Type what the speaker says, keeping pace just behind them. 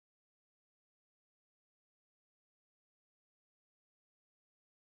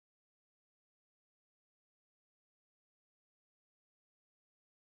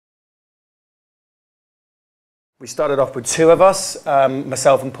We started off with two of us.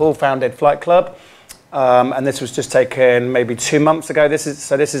 Myself and Paul founded Flight Club, and this was just taken maybe 2 months ago. This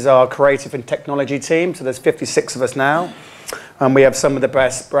is our creative and technology team. So there's 56 of us now, and we have some of the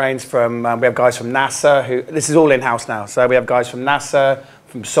best brains from. We have guys from NASA. This is all in-house now. So we have guys from NASA,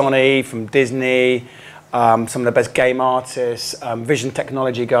 from Sony, from Disney. Some of the best game artists, vision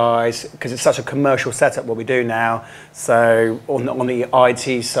technology guys, because it's such a commercial setup what we do now. So on the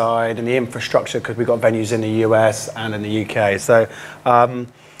IT side and the infrastructure, because we've got venues in the US and in the UK. So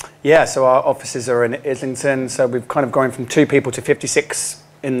yeah, so our offices are in Islington. So we've kind of gone from 2 people to 56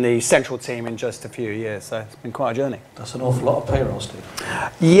 in the central team in just a few years. So it's been quite a journey. That's an awful lot of payroll, Steve.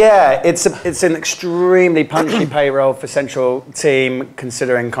 Yeah, it's an extremely punchy payroll for central team,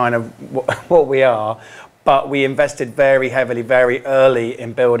 considering kind of what we are. But we invested very heavily, very early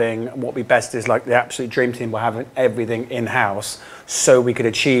in building what we best is like the absolute dream team. We're having everything in-house so we could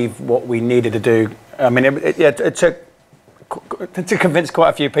achieve what we needed to do. I mean, it took to convince quite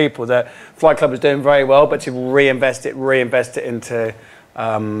a few people that Flight Club was doing very well, but to reinvest it into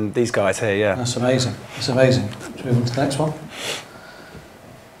these guys here, yeah. That's amazing. That's amazing. Should we move on to the next one?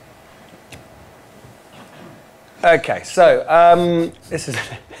 Okay, so this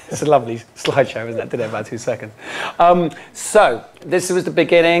is a lovely slideshow, isn't it? Did it about 2 seconds. So this was the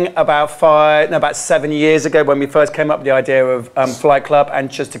beginning about 7 years ago when we first came up with the idea of Flight Club. And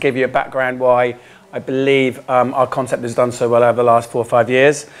just to give you a background why I believe our concept has done so well over the last 4 or 5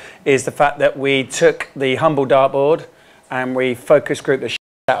 years, is the fact that we took the humble dartboard and we focus grouped the shit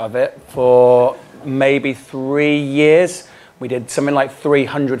out of it for maybe 3 years. We did something like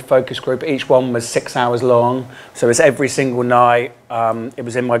 300 focus group. Each one was 6 hours long. So it's every single night. It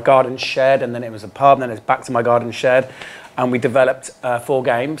was in my garden shed, and then it was a pub, and then it's back to my garden shed. And we developed 4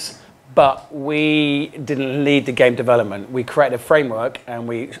 games. But we didn't lead the game development. We created a framework, and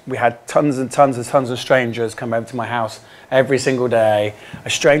we had tons of strangers come over to my house every single day.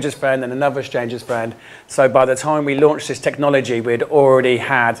 A stranger's friend and another stranger's friend. So by the time we launched this technology, we'd already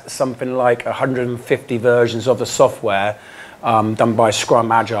had something like 150 versions of the software done by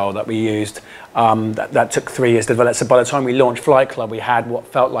Scrum Agile that we used. That took 3 years to develop. So by the time we launched Flight Club, we had what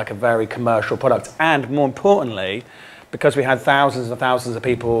felt like a very commercial product. And more importantly, because we had thousands and thousands of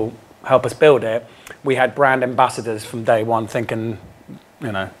people help us build it, we had brand ambassadors from day one thinking,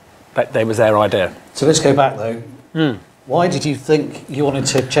 you know, that they was their idea. So let's go back though. Why did you think you wanted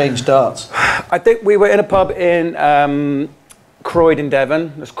to change darts? I think we were in a pub in Croydon,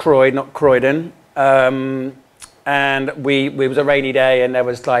 Devon. It's Croyd, not Croydon. And it was a rainy day, and there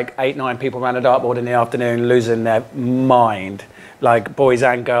was like 8, 9 people around a dartboard in the afternoon losing their mind, like boys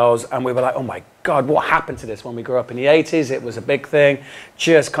and girls. And we were like, oh my God, what happened to this? When we grew up in the 80s, it was a big thing,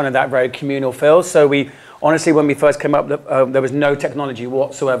 just kind of that very communal feel. So we, honestly, when we first came up, there was no technology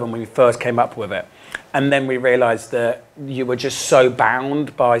whatsoever when we first came up with it. And then we realized that you were just so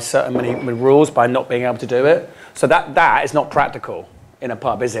bound by certain many rules by not being able to do it. So that is not practical in a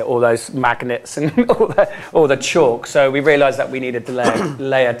pub, is it? All those magnets and all the chalk. So we realized that we needed to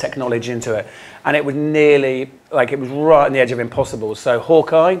layer technology into it. And it was nearly, like it was right on the edge of impossible. So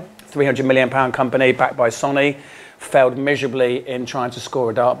Hawkeye, £300 million company backed by Sony, failed miserably in trying to score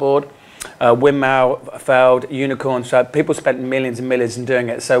a dartboard. Windmill failed, Unicorn, so people spent millions and millions in doing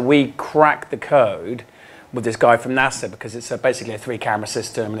it. So we cracked the code with this guy from NASA, because it's basically a 3-camera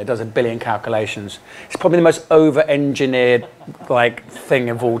system and it does 1 billion calculations. It's probably the most over-engineered thing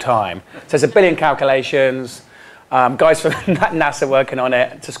of all time. So it's 1 billion calculations, guys from NASA working on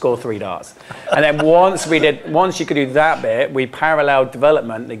it to score 3 darts. And then once you could do that bit, we paralleled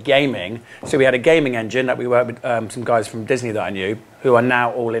development, the gaming. So we had a gaming engine that we worked with some guys from Disney that I knew, who are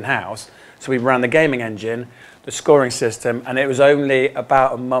now all in-house. So we ran the gaming engine, the scoring system, and it was only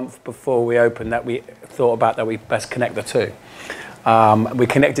about a month before we opened that we thought about that we best connect the two. We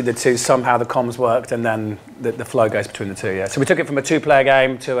connected the two, somehow the comms worked, and then the flow goes between the two, yeah. So we took it from a 2-player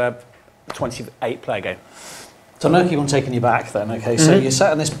game to a 28-player game. So I'm going to keep on taking you back then, okay? So you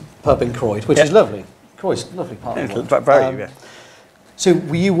sat in this pub in Croyd, which is lovely. Croyd's a lovely part of the world. Very, yeah. So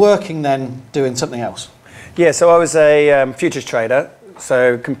were you working then doing something else? Yeah, so I was a futures trader.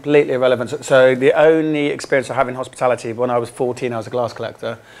 So completely irrelevant. So the only experience I have in hospitality, when I was 14, I was a glass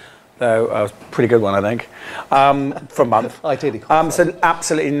collector. Though I was a pretty good one, I think, for a month. Ideally. So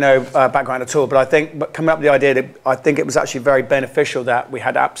absolutely no background at all. But I think coming up with the idea that I think it was actually very beneficial that we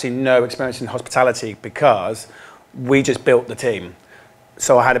had absolutely no experience in hospitality, because we just built the team.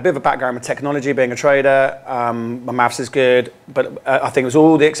 So I had a bit of a background with technology, being a trader. My maths is good, but I think it was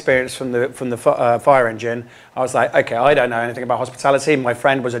all the experience from the fire engine. I was like, okay, I don't know anything about hospitality. My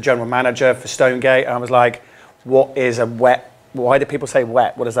friend was a general manager for Stonegate, and I was like, what is a wet why do people say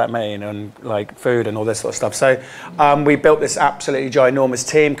wet? What does that mean? And like food and all this sort of stuff. So we built this absolutely ginormous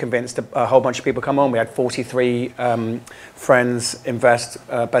team, convinced a whole bunch of people to come on. We had 43 friends invest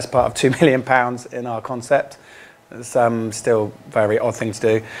best part of £2 million in our concept. It's still a very odd thing to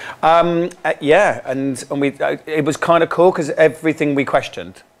do. Yeah, and it was kind of cool because everything we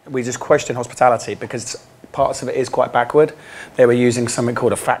just questioned hospitality because parts of it is quite backward. They were using something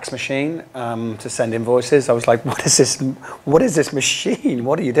called a fax machine to send invoices. I was like, what is this machine?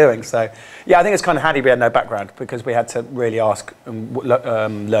 What are you doing? So yeah, I think it's kind of handy we had no background because we had to really ask and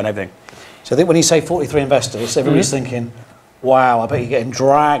learn everything. So I think when you say 43 investors, everybody's thinking, wow, I bet you're getting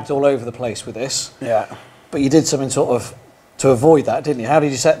dragged all over the place with this. Yeah. But you did something sort of to avoid that, didn't you? How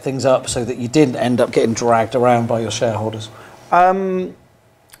did you set things up so that you didn't end up getting dragged around by your shareholders?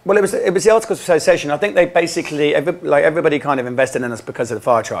 Well, it was the Articles of Association. I think they basically, everybody kind of invested in us because of the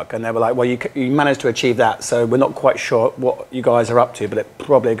fire truck, and they were like, well, you managed to achieve that, so we're not quite sure what you guys are up to, but it's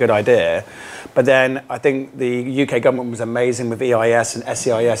probably a good idea. But then I think the UK government was amazing with EIS and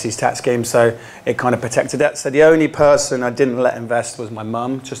SEIS, these tax schemes, so it kind of protected that. So the only person I didn't let invest was my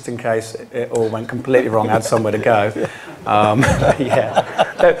mum, just in case it all went completely wrong, I had somewhere to go.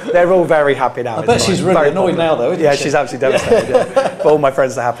 Yeah, they're all very happy now. I bet she's really annoyed now, though, isn't she? Yeah, she's absolutely devastated. Yeah. But all my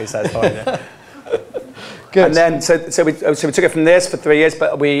friends are happy, so it's fine. Yeah. Good. And then, so we took it from this for 3 years,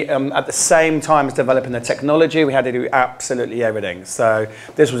 but we, at the same time as developing the technology, we had to do absolutely everything. So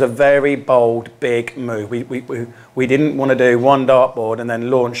this was a very bold, big move. We didn't want to do one dartboard and then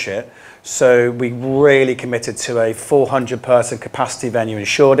launch it. So we really committed to a 400-person capacity venue in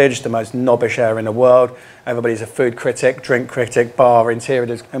Shoreditch, the most knobbish area in the world. Everybody's a food critic, drink critic, bar,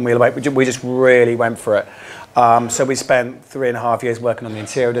 interior, and we just really went for it. So we spent 3.5 years working on the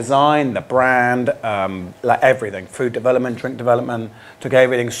interior design, the brand, like everything, food development, drink development, took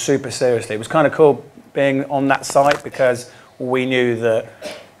everything super seriously. It was kind of cool being on that site because we knew that,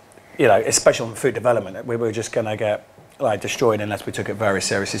 you know, especially on food development, we were just going to get like destroyed unless we took it very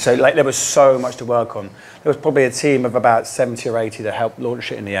seriously. So like there was so much to work on. There was probably a team of about 70 or 80 that helped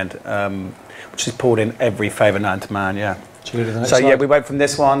launch it in the end, which has pulled in every favour known to man, yeah. So yeah, we went from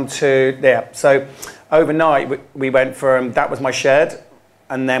this one to, yeah, so overnight we went from, that was my shed,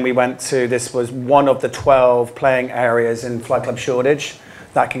 and then we went to, this was one of the 12 playing areas in Flight Club Shoreditch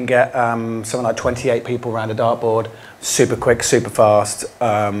that can get something like 28 people around a dartboard, super quick, super fast.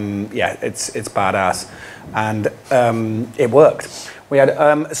 Yeah, it's badass, and it worked. We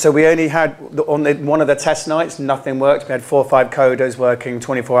had so we only had on one of the test nights, nothing worked. We had 4 or 5 coders working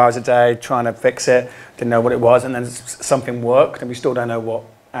 24 hours a day trying to fix it. Didn't know what it was, and then something worked, and we still don't know what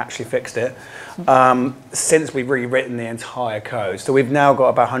actually fixed it. Since we've rewritten the entire code, so we've now got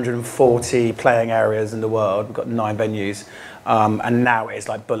about 140 playing areas in the world. We've got 9 venues. And now it's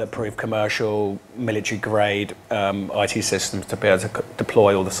like bulletproof, commercial, military grade IT systems to be able to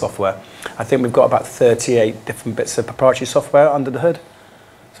deploy all the software. I think we've got about 38 different bits of proprietary software under the hood.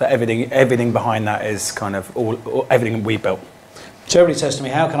 So everything behind that is kind of everything we built. So everybody says to me,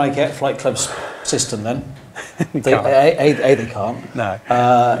 how can I get Flight Club's system then? They can't.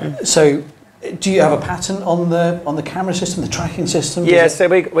 No. So do you have a patent on the camera system, the tracking system? Yeah, so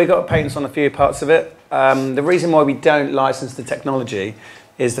we got patents on a few parts of it. The reason why we don't license the technology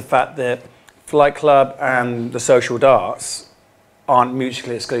is the fact that Flight Club and the social darts aren't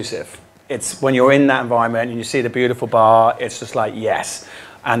mutually exclusive. It's when you're in that environment and you see the beautiful bar, it's just like, yes.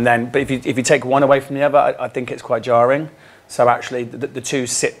 And then, but if you take one away from the other, I think it's quite jarring. So actually, the two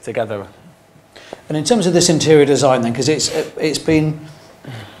sit together. And in terms of this interior design then, because it's been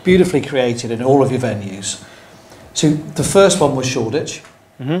beautifully created in all of your venues. So the first one was Shoreditch.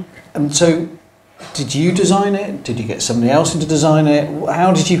 Mm-hmm. And so did you design it? Did you get somebody else in to design it?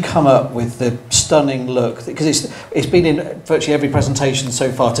 How did you come up with the stunning look? Because it's been in virtually every presentation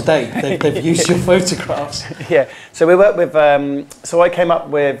so far today. They've used your photographs. Yeah. So we worked with, so I came up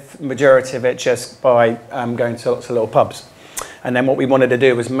with the majority of it just by going to lots of little pubs. And then what we wanted to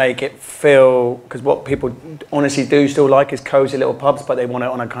do was make it feel, because what people honestly do still like is cozy little pubs, but they want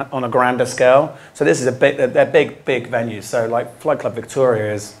it on a grander scale. So this is they're big venues. So like Flight Club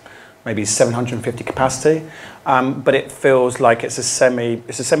Victoria is maybe 750 capacity, but it feels like it's a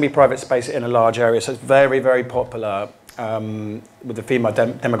semi-private space in a large area. So it's very, very popular with the female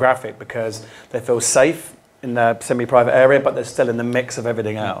demographic because they feel safe in the semi-private area, but they're still in the mix of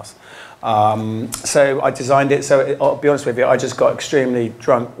everything else. So I designed it. So I'll be honest with you, I just got extremely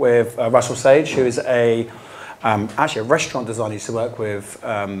drunk with Russell Sage, who is actually a restaurant designer. He used to work with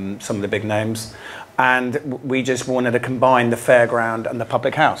some of the big names. And we just wanted to combine the fairground and the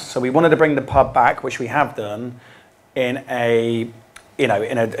public house. So we wanted to bring the pub back, which we have done, in a you know,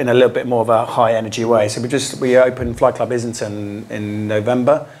 in a little bit more of a high energy way. So we opened Flight Club Islington in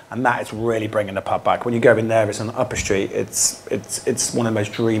November, and that is really bringing the pub back. When you go in there, it's on Upper Street. It's one of the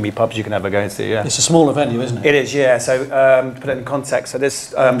most dreamy pubs you can ever go to. Yeah, it's a smaller venue, isn't it? It is, yeah. So to put it in context, so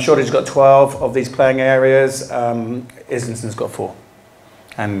this Shoreditch has got 12 of these playing areas. Islington's got 4,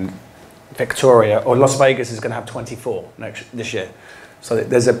 and Victoria or Las Vegas is going to have 24 this year. So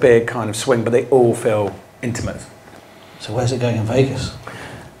there's a big kind of swing, but they all feel intimate. So where's it going in Vegas?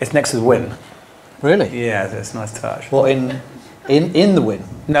 It's next to the Wynn. Really? Yeah, it's a nice touch. What, in the Wynn?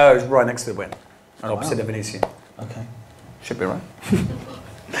 No, it's right next to the Wynn, opposite the Venetian. Okay. Should be right.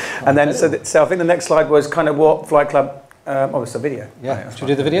 And then, so I think the next slide was kind of what Flight Club. Oh, it's a video. Yeah. Should we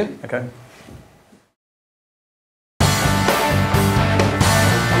do the video? Okay.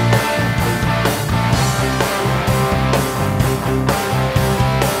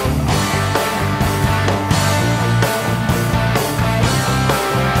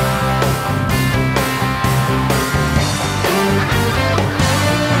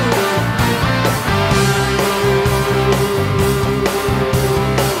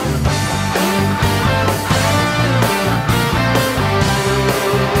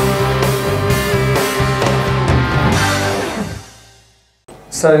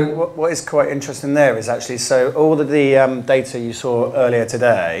 So what is quite interesting there is actually, so all of the data you saw earlier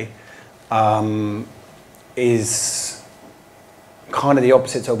today is kind of the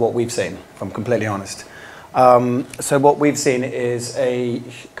opposite of what we've seen, if I'm completely honest. So what we've seen is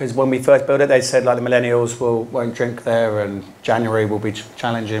because when we first built it, they said like the millennials won't drink there, and January will be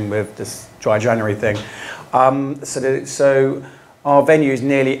challenging with this dry January thing. So our venues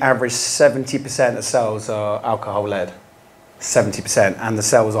nearly average 70% of sales are alcohol-led. 70%, and the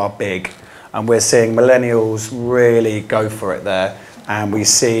sales are big, and we're seeing millennials really go for it there, and we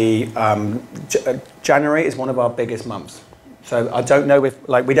see January is one of our biggest months. So I don't know if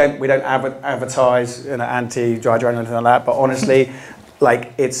like we don't advertise anti-dry January or anything like that, but honestly,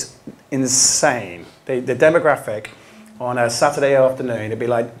 like it's insane. The demographic on a Saturday afternoon, it'd be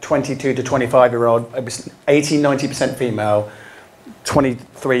like 22 to 25-year-old, 80-90% female,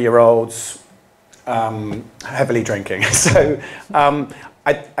 23-year-olds. Heavily drinking. So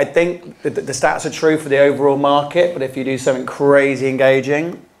I think that the stats are true for the overall market, but if you do something crazy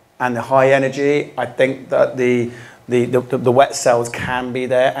engaging and the high energy, I think that the wet sales can be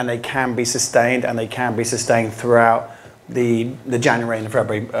there, and they can be sustained, and they can be sustained throughout the January and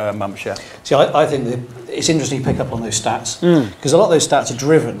February months. Yeah. See, I think it's interesting to pick up on those stats, because a lot of those stats are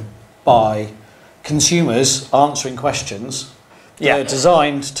driven by consumers answering questions. Yeah. They're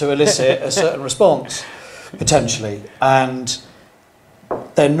designed to elicit a certain response, potentially, and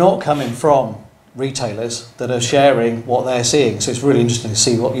they're not coming from retailers that are sharing what they're seeing. So it's really interesting to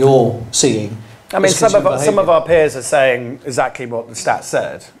see what you're seeing. I mean, some of our peers are saying exactly what the stats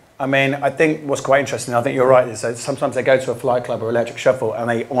said. I mean, I think what's quite interesting, I think you're right, is that sometimes they go to a Flight Club or Electric Shuffle and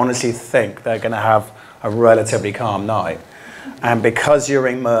they honestly think they're going to have a relatively calm night. And because you're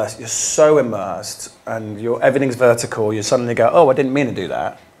immersed, you're so immersed, and everything's vertical, you suddenly go, oh, I didn't mean to do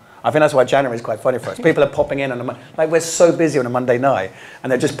that. I think that's why January is quite funny for us. People are popping in on like we're so busy on a Monday night,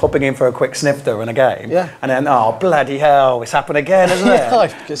 and they're just popping in for a quick snifter and a game. Yeah. And then, oh, bloody hell, it's happened again, isn't it?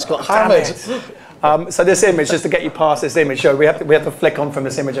 I've just got hammered. So this image, just to get you past this image, we have to flick on from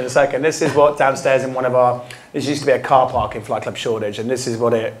this image in a second. This is what downstairs in this used to be a car park in Flight Club Shoreditch, and this is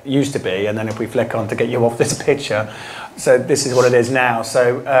what it used to be. And then if we flick on to get you off this picture, so this is what it is now.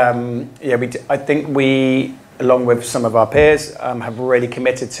 So I think we, along with some of our peers, have really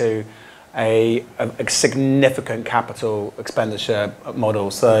committed to a significant capital expenditure model.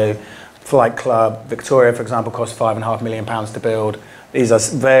 So Flight Club Victoria, for example, cost £5.5 million to build. These are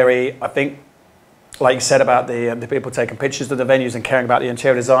very, I think, like you said about the people taking pictures of the venues and caring about the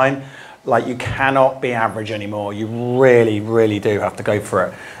interior design, like you cannot be average anymore. You really, really do have to go for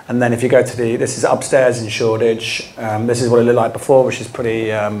it. And then if you go to this is upstairs in Shoreditch. This is what it looked like before, which is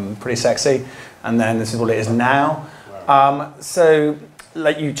pretty sexy. And then this is what it is now. So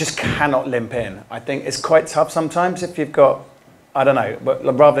like you just cannot limp in. I think it's quite tough sometimes if you've got, I don't know, but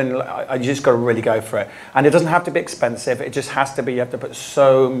rather than, you just got to really go for it. And it doesn't have to be expensive. It just has to be, you have to put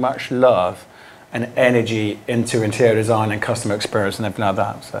so much love and energy into interior design and customer experience and everything like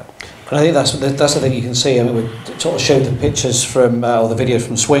that. So, and I think that's the thing you can see. I mean, we sort of showed the pictures from or the video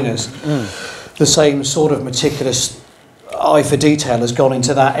from Swingers. The same sort of meticulous eye for detail has gone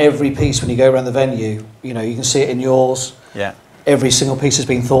into that. Every piece when you go around the venue, you know, you can see it in yours. Yeah. Every single piece has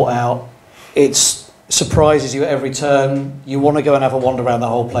been thought out. It surprises you at every turn. You want to go and have a wander around the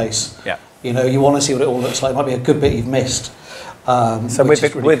whole place. Yeah. You know, you want to see what it all looks like. It might be a good bit you've missed. So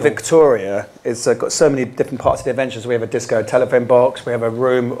with Victoria, it's got so many different parts of the adventures. We have a disco telephone box. We have a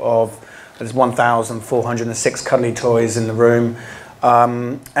room there's 1,406 cuddly toys in the room.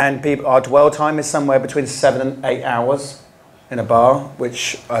 And our dwell time is somewhere between 7 and 8 hours in a bar,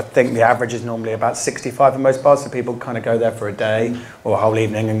 which I think the average is normally about 65 in most bars. So people kind of go there for a day or a whole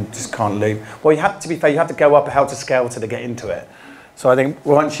evening and just can't leave. Well, to be fair, you have to go up a helter-skelter to get into it. So I think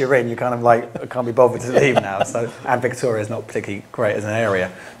once you're in, you kind of like, I can't be bothered to leave now. And Victoria is not particularly great as an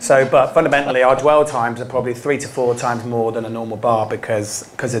area. But fundamentally, our dwell times are probably 3 to 4 times more than a normal bar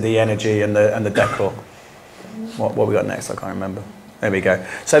because of the energy and the decor. What we got next? I can't remember. There we go.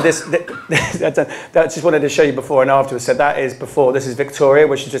 So I just wanted to show you before and afterwards. So that is before. This is Victoria,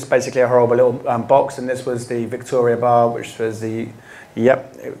 which is just basically a horrible little box, and this was the Victoria bar, which was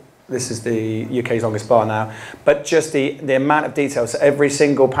this is the UK's longest bar now. But just the amount of detail, so every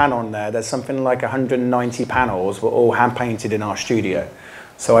single panel on there's something like 190 panels were all hand painted in our studio.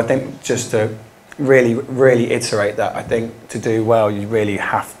 So I think just to really, really iterate that, I think to do well, you really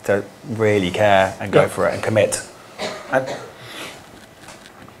have to really care and go for it and commit.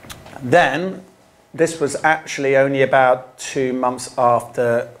 Then, this was actually only about 2 months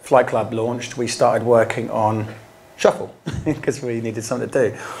after Flight Club launched, we started working on Shuffle because we needed something to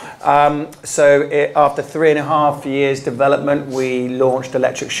do. After 3.5 years development, we launched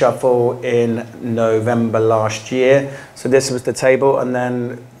Electric Shuffle in November last year. So this was the table, and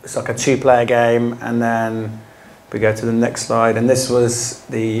then it's like a 2-player game, and then we go to the next slide, and this was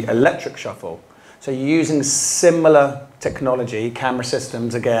the Electric Shuffle. So using similar technology, camera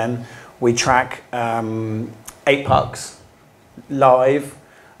systems again, we track 8 pucks live.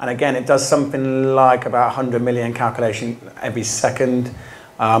 And again, it does something like about 100 million calculation every second.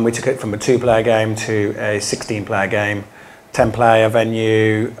 We took it from a 2-player game to a 16-player game, 10-player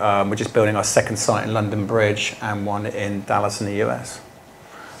venue. We're just building our second site in London Bridge and one in Dallas in the US.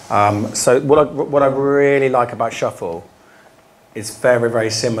 So what I really like about Shuffle is very, very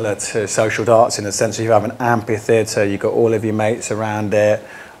similar to social darts in the sense that you have an amphitheatre, you've got all of your mates around it,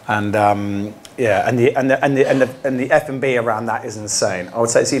 and the F&B around that is insane. I would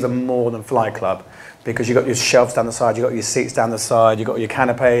say it's even more than Fly Club because you've got your shelves down the side, you've got your seats down the side, you've got your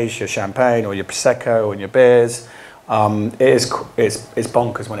canapes, your champagne or your Prosecco and your beers. It's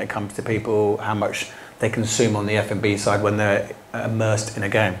bonkers when it comes to people, how much they consume on the F&B side when they're immersed in a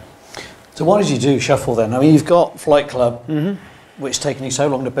game. So why did you do Shuffle then? I mean, you've got Flight Club, which has taken you so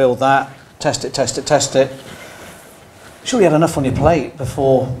long to build that, test it. Surely you had enough on your plate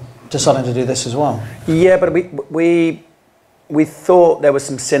before deciding to do this as well. Yeah, but we thought there were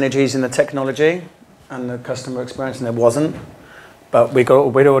some synergies in the technology and the customer experience, and there wasn't. But we'd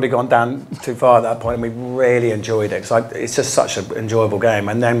already gone down too far at that point, and we really enjoyed it. It's just such an enjoyable game.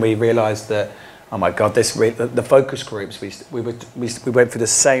 And then we realised that, oh my God, the focus groups, we went through the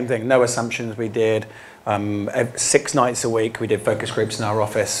same thing. No assumptions. We did 6 nights a week. We did focus groups in our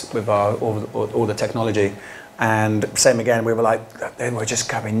office with all the technology. And same again, we were like, they were just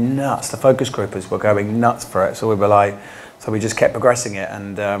going nuts. The focus groupers were going nuts for it. So we were like, so we just kept progressing it.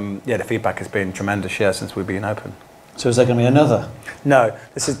 And the feedback has been tremendous, since we've been open. So is there going to be another? No,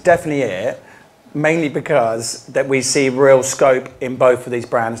 this is definitely it. Mainly because that we see real scope in both of these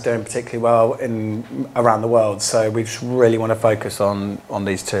brands doing particularly well around the world. So we just really want to focus on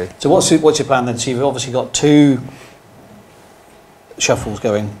these two. So what's your plan then? So you've obviously got 2 shuffles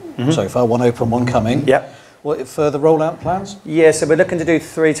going so far, 1 open, 1 coming. Yep. What further rollout plans? Yeah, so we're looking to do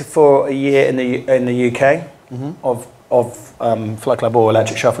 3 to 4 a year in the UK of Flight Club or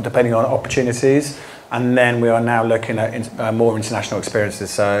Electric Shuffle, depending on opportunities. And then we are now looking at more international experiences.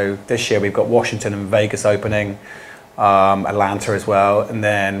 So this year we've got Washington and Vegas opening, Atlanta as well, and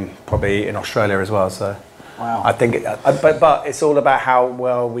then probably in Australia as well. So wow. I think, but it's all about how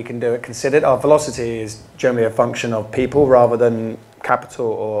well we can do it. Considered our velocity is generally a function of people rather than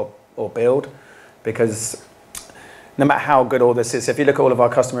capital or build, because no matter how good all this is, if you look at all of our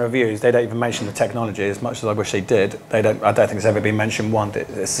customer reviews, they don't even mention the technology as much as I wish they did. I don't think it's ever been mentioned once.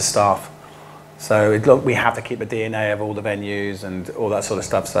 It's the staff. So we have to keep the DNA of all the venues and all that sort of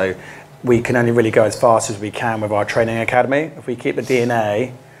stuff. So we can only really go as fast as we can with our training academy. If we keep the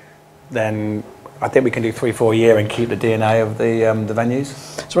DNA, then I think we can do 3-4 a year and keep the DNA of the venues.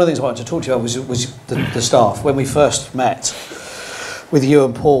 So one of the things I wanted to talk to you about was the staff. When we first met with you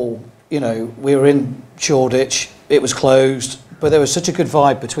and Paul, we were in Shoreditch, it was closed, but there was such a good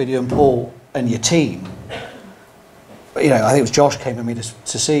vibe between you and Paul and your team. I think it was Josh came with me to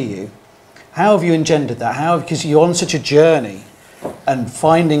see you. How have you engendered that? Because you're on such a journey and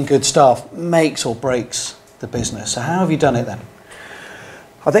finding good staff makes or breaks the business. So how have you done it then?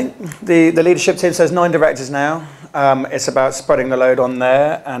 I think the leadership team, so there's 9 directors now. It's about spreading the load on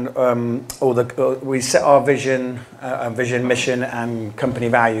there, and we set our vision, mission, and company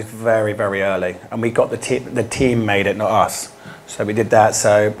values very, very early, and we got the team made it, not us. So we did that.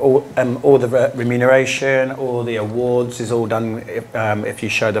 So all the remuneration, all the awards is all done if you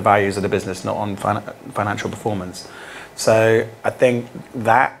show the values of the business, not on financial performance. So I think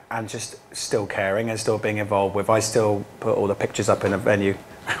that, and just still caring and still being involved with. I still put all the pictures up in a venue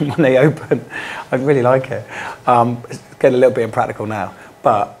when they open. I really like it. It's getting a little bit impractical now,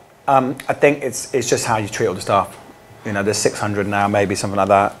 but I think it's just how you treat all the staff. You know, there's 600 now, maybe something like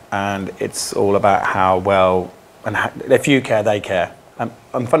that, and it's all about how well, and if you care, they care.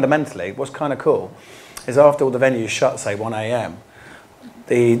 And fundamentally, what's kind of cool is after all the venues shut, say 1 a.m.,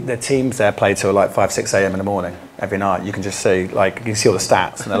 the teams there play till like 5, 6 a.m. in the morning every night. You can just see, like, you can see all the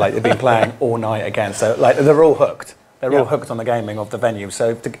stats, and they've been playing all night again. So like, they're all hooked. They're all hooked on the gaming of the venue. So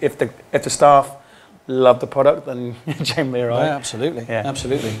if the staff love the product, then generally right. Yeah, absolutely. Yeah,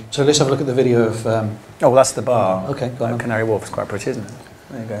 absolutely. So let's have a look at the video of. Oh, well, that's the bar. Okay, go on. Canary Wharf is quite pretty, isn't it?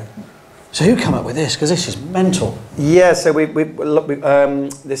 There you go. So who came up with this? Because this is mental. Yeah, so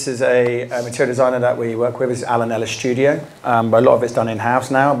this is a material designer that we work with. It's Alan Ellis Studio. But a lot of it's done in-house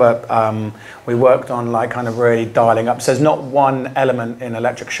now, but we worked on like kind of really dialing up. So there's not one element in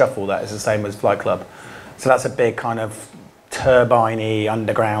Electric Shuffle that is the same as Flight Club. So that's a big kind of turbine-y,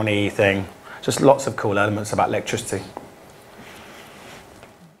 underground-y thing. Just lots of cool elements about electricity.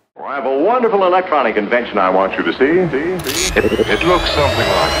 Well, I have a wonderful electronic invention I want you to see. It looks something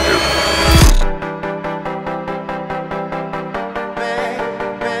like this.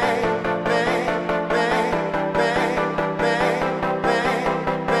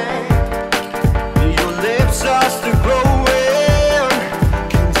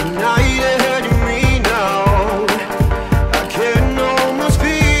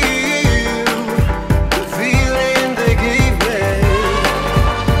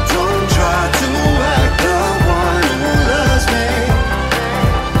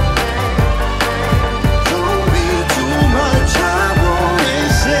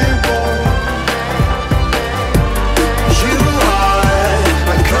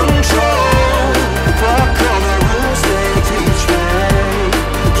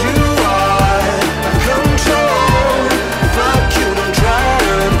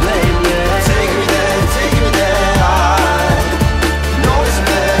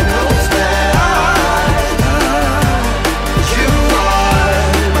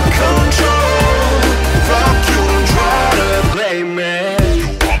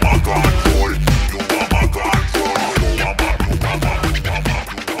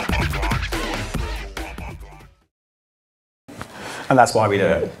 And that's why we do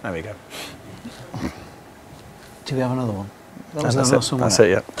it. There we go. Do we have another one? That's it,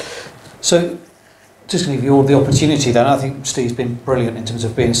 yeah. So, just going to give you all the opportunity then. I think Steve's been brilliant in terms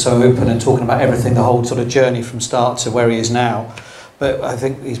of being so open and talking about everything, the whole sort of journey from start to where he is now. But I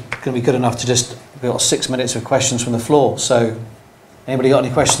think he's going to be good enough to just, we've got 6 minutes of questions from the floor. So, anybody got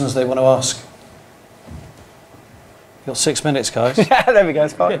any questions they want to ask? You've got 6 minutes, guys. Yeah, there we go,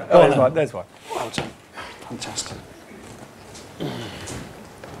 it's fine. Yeah, there's one. Well done. Fantastic.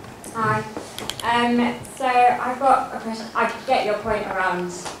 Hi. So I've got a question. I get your point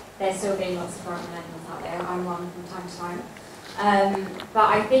around there still being lots of foreign millennials out there. I'm one from time to time. But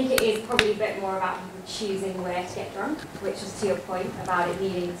I think it is probably a bit more about people choosing where to get drunk, which is to your point about it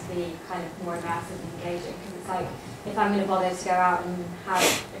needing to be kind of more immersive and engaging. Because it's like, if I'm going to bother to go out and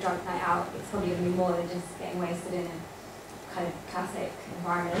have a drunk night out, it's probably going to be more than just getting wasted in a kind of classic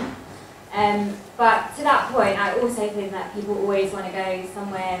environment. But to that point, I also think that people always want to go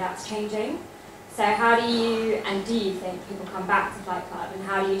somewhere that's changing. So how do you think people come back to Flight Club, and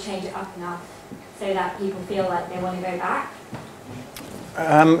how do you change it up enough so that people feel like they want to go back?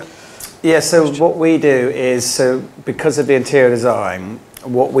 Yeah, so what we do is, so because of the interior design,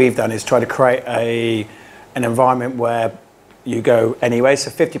 what we've done is try to create an environment where you go anyway.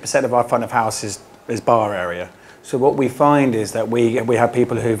 So 50% of our front of house is bar area. So what we find is that we have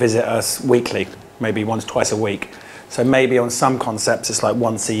people who visit us weekly, maybe once, twice a week. So maybe on some concepts it's like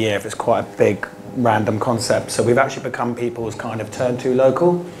once a year if it's quite a big random concept. So we've actually become people's kind of turn to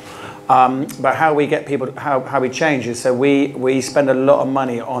local. But how we get people, how we change is, so we spend a lot of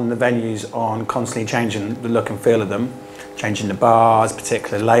money on the venues on constantly changing the look and feel of them, changing the bars,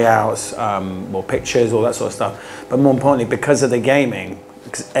 particular layouts, more pictures, all that sort of stuff. But more importantly, because of the gaming,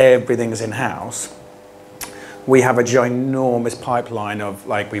 because everything's in-house, we have a ginormous pipeline of,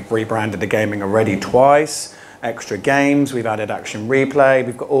 like, we've rebranded the gaming already twice, extra games, we've added action replay,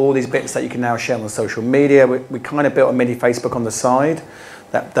 we've got all these bits that you can now share on social media. We kind of built a mini Facebook on the side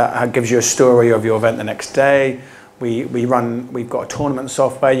that gives you a story of your event the next day. We've got a tournament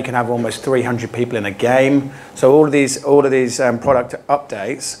software. You can have almost 300 people in a game. So all of these product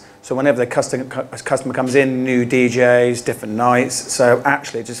updates. So whenever the customer comes in, new DJs, different nights. So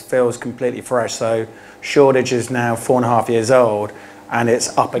actually, it just feels completely fresh. So Shoreditch is now 4.5 years old, and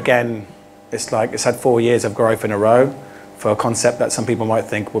it's up again. It's like it's had 4 years of growth in a row. For a concept that some people might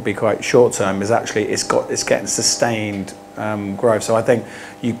think would be quite short term, is actually it's getting sustained growth. So I think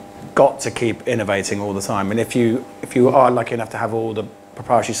you got to keep innovating all the time. And if you are lucky enough to have all the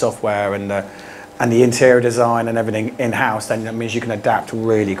proprietary software and the interior design and everything in house, then that means you can adapt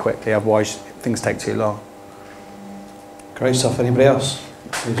really quickly. Otherwise, things take too long. Great stuff. Anybody else?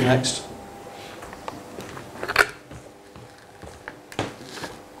 Who's next?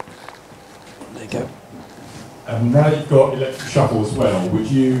 There you go. Now that you've got electric shuffle as well, would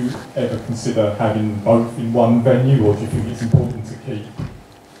you ever consider having both in one venue, or do you think it's important to keep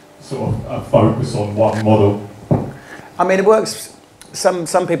sort of a focus on one model? I mean, it works. Some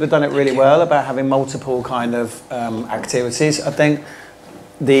people have done it really well about having multiple kind of activities. I think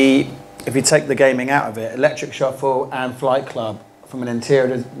if you take the gaming out of it, electric shuffle and flight club from an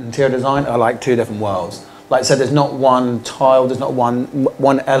interior design are like two different worlds. Like I said, there's not one tile, there's not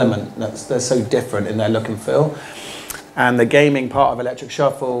one element they're so different in their look and feel. And the gaming part of electric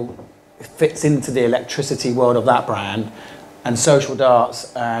shuffle fits into the electricity world of that brand, and social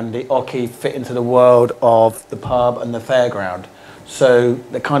darts and the oche fit into the world of the pub and the fairground. So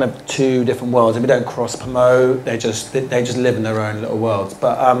they're kind of two different worlds, and we don't cross promote. They just live in their own little worlds.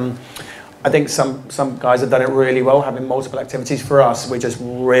 But I think some guys have done it really well, having multiple activities. For us, we just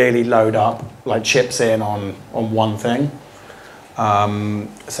really load up, like chips in on one thing.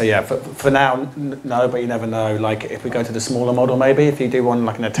 So yeah, for now, no, but you never know. Like if we go to the smaller model, maybe if you do one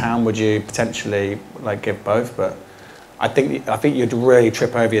like in a town, would you potentially like give both? But I think you'd really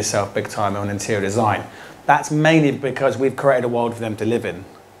trip over yourself big time on interior design. That's mainly because we've created a world for them to live in.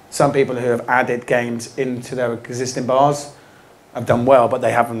 Some people who have added games into their existing bars have done well, but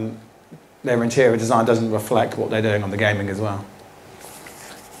they haven't. Their interior design doesn't reflect what they're doing on the gaming as well.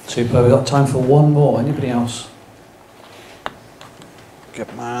 Super. We've got time for one more. Anybody else?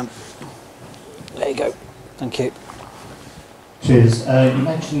 Good man. There you go. Thank you. Cheers. You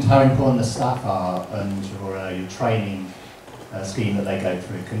mentioned how important the staff are and your training scheme that they go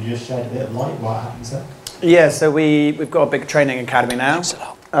through. Can you just shed a bit of light what happens there? Yeah, so we've got a big training academy now.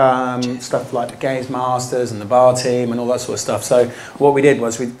 Stuff like the Games Masters and the bar team and all that sort of stuff. So what we did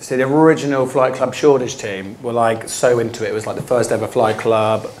was the original Flight Club Shoreditch team were like so into it. It was like the first ever flight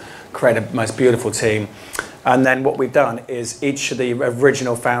club, created the most beautiful team. And then what we've done is each of the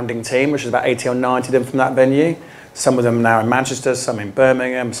original founding team, which is about 80 or 90 of them from that venue, some of them now in Manchester, some in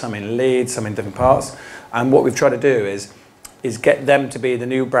Birmingham, some in Leeds, some in different parts. And what we've tried to do is get them to be the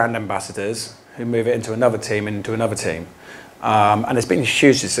new brand ambassadors who move it into another team, and it's been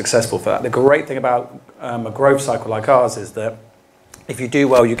hugely successful for that. The great thing about a growth cycle like ours is that if you do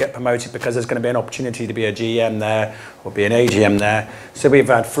well, you get promoted because there's going to be an opportunity to be a GM there or be an AGM there. So we've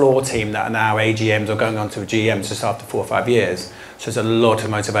had floor team that are now AGMs or going on to GMs just after 4 or 5 years. So it's a lot of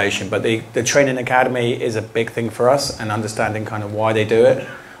motivation. But the training academy is a big thing for us, and understanding kind of why they do it.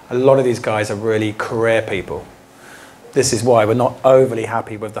 A lot of these guys are really career people. This is why we're not overly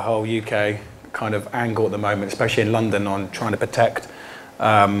happy with the whole UK kind of angle at the moment, especially in London, on trying to protect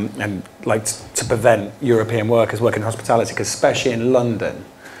and like to prevent European workers working in hospitality, because especially in London,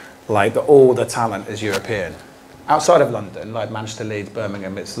 like all the talent is European. Outside of London, like Manchester, Leeds,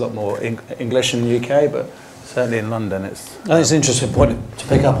 Birmingham, it's a lot more English in the UK, but certainly in London it's... I think it's an interesting point to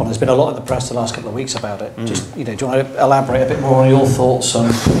pick up on. There's been a lot in the press the last couple of weeks about it. Just, do you want to elaborate a bit more on your thoughts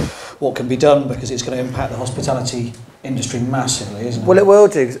on what can be done, because it's going to impact the hospitality industry massively, isn't it? Well, it will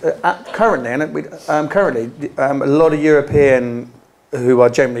do. Currently, a lot of European who are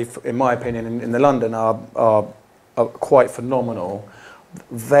generally, in my opinion, in the London are quite phenomenal,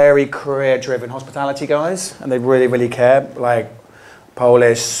 very career-driven hospitality guys, and they really, really care. Like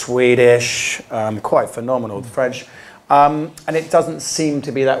Polish, Swedish, quite phenomenal. French. And it doesn't seem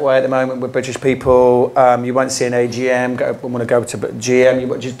to be that way at the moment with British people. You won't see an AGM want to go to GM.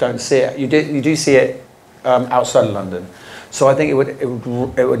 You just don't see it. You do see it outside of London. So I think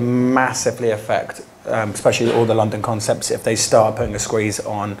it would massively affect, especially all the London concepts, if they start putting a squeeze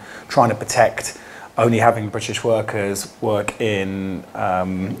on trying to protect only having British workers work in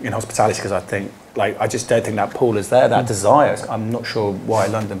hospitality, because I just don't think that pool is there, that desire. I'm not sure why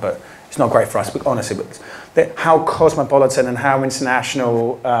London, but it's not great for us. But honestly, how cosmopolitan and how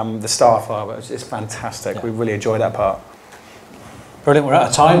international the staff are, it's fantastic. Yeah. We really enjoy that part. Brilliant. We're out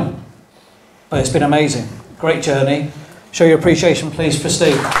of time, but it's been amazing. Great journey. Show your appreciation, please, for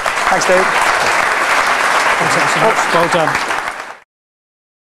Steve. Thanks, Steve. Thanks, much. Well done.